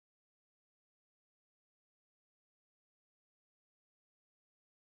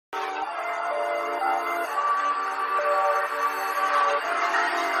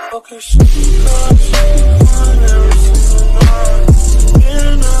Okay, she loves you every single night,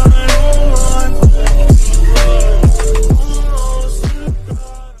 and I don't mind making you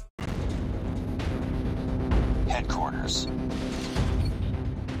right. Headquarters.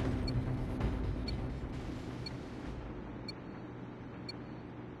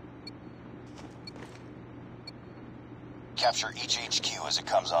 Capture each HQ as it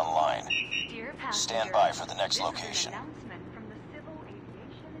comes online. Stand by for the next location.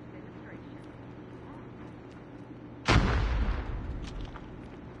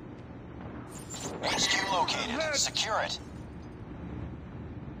 HQ located. Secure it.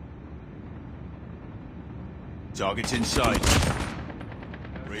 Target's in sight.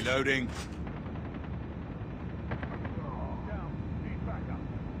 Reloading.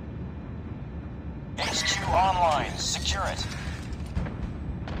 HQ online. Secure it.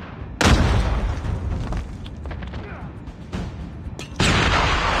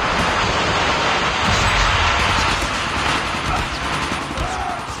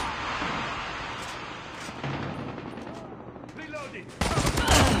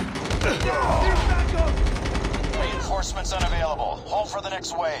 Reinforcements unavailable. Hold for the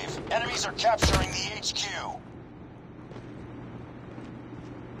next wave. Enemies are capturing the HQ.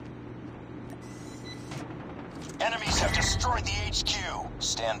 Enemies have destroyed the HQ.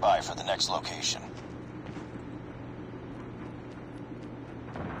 Stand by for the next location.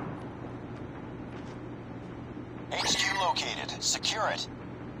 HQ located. Secure it.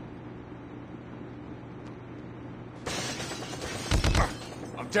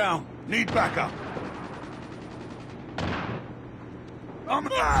 I'm down. Need backup.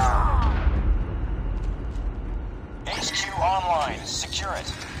 HQ online. Secure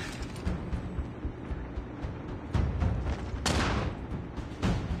it.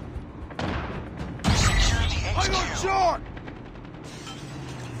 Secure the HQ. I got shot!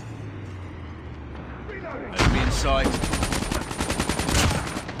 Enemy in sight.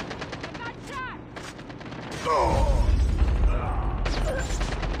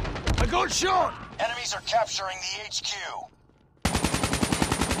 I got shot! Enemies are capturing the HQ.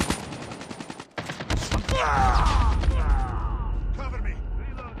 Cover me.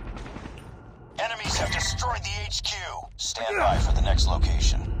 Enemies have destroyed the HQ. Stand by for the next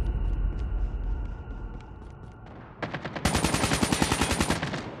location.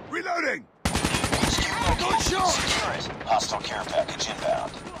 Reloading! HQ located. Good shot! Secure it. Hostile care package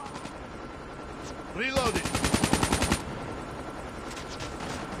inbound. Reloading.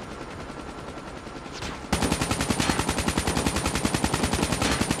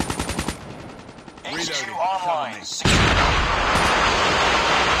 HQ Reloading. online. Secure.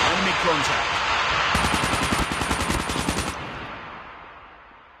 Enemy contact.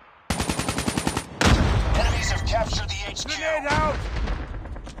 Enemies have captured the HQ. Grenade out!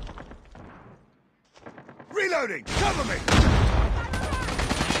 Reloading! Cover me!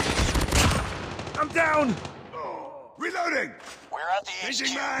 I'm down! Reloading! We're at the Changing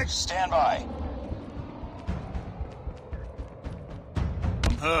HQ. mag. Stand by.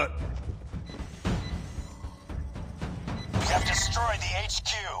 I'm hurt. We have destroyed the HQ.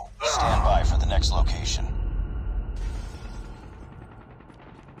 Stand by for the next location.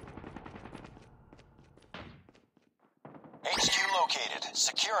 HQ located.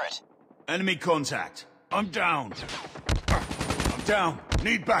 Secure it. Enemy contact. I'm down. I'm down.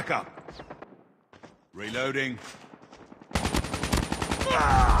 Need backup. Reloading.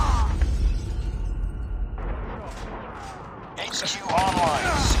 HQ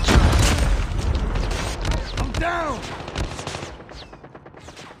online. Secure it. I'm down!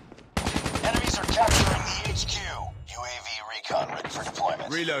 Enemies are capturing the HQ. UAV recon ready for deployment.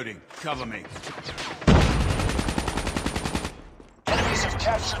 Reloading. Cover me. Enemies have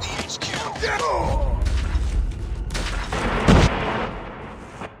captured the HQ.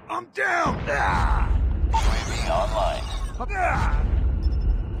 I'm down! UAV online.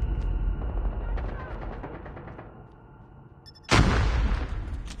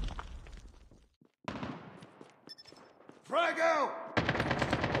 Frag out!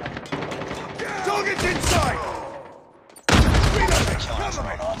 Target's in sight! Reloading! Killer Cover me!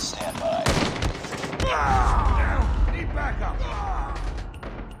 drone on standby. Down! Need backup!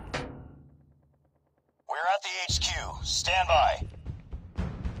 We're at the HQ. Stand by.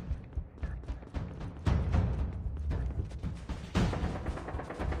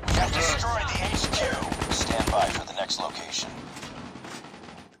 We have destroyed the HQ. Stand by for the next location.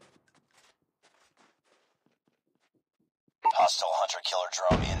 Hostile hunter-killer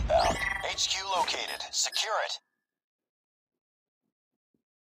drone inbound. HQ located. Secure it.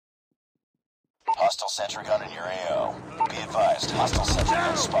 Hostile sentry gun in your AO. Be advised, hostile sentry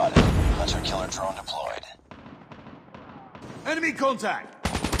gun spotted. Hunter-killer drone deployed. Enemy contact!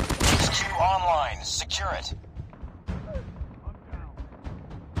 HQ online. Secure it.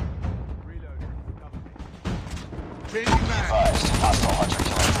 Changing Be mag. advised, hostile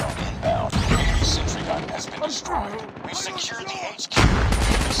hunter-killer drone inbound. Sentry gun has been destroyed. We've secured the HQ.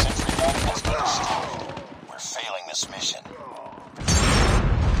 The sentry gun has been destroyed. We're failing this mission.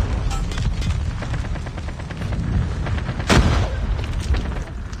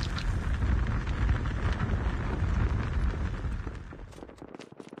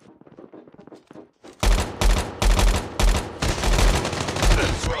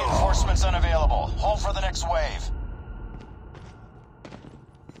 Reinforcements unavailable. Hold for the next wave.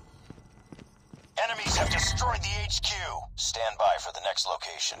 Enemies have destroyed the HQ. Stand by for the next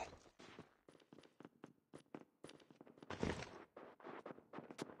location.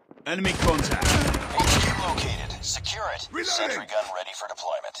 Enemy contact. HQ located. Secure it. Reloading. Sentry gun ready for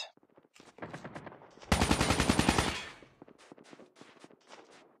deployment.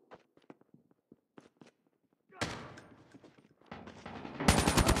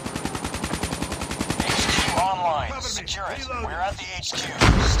 HQ online. Cover me. Secure it. Reloading. We're at the HQ.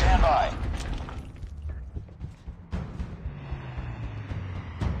 Stand by.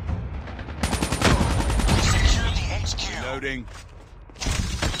 We secured the HQ. Loading.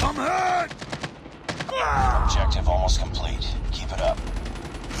 I'm hurt! Objective almost complete. Keep it up.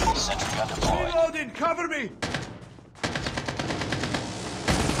 Sentry gun deployed. Reloading! Cover me!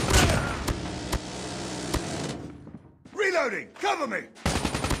 Reloading! Cover me!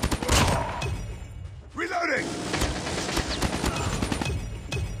 Reloading!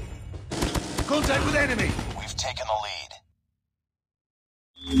 Contact with enemy! We've taken the lead.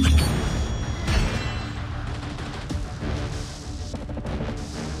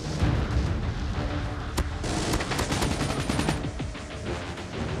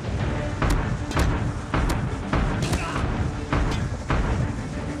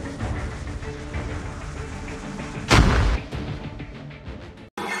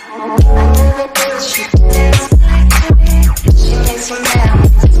 Shit.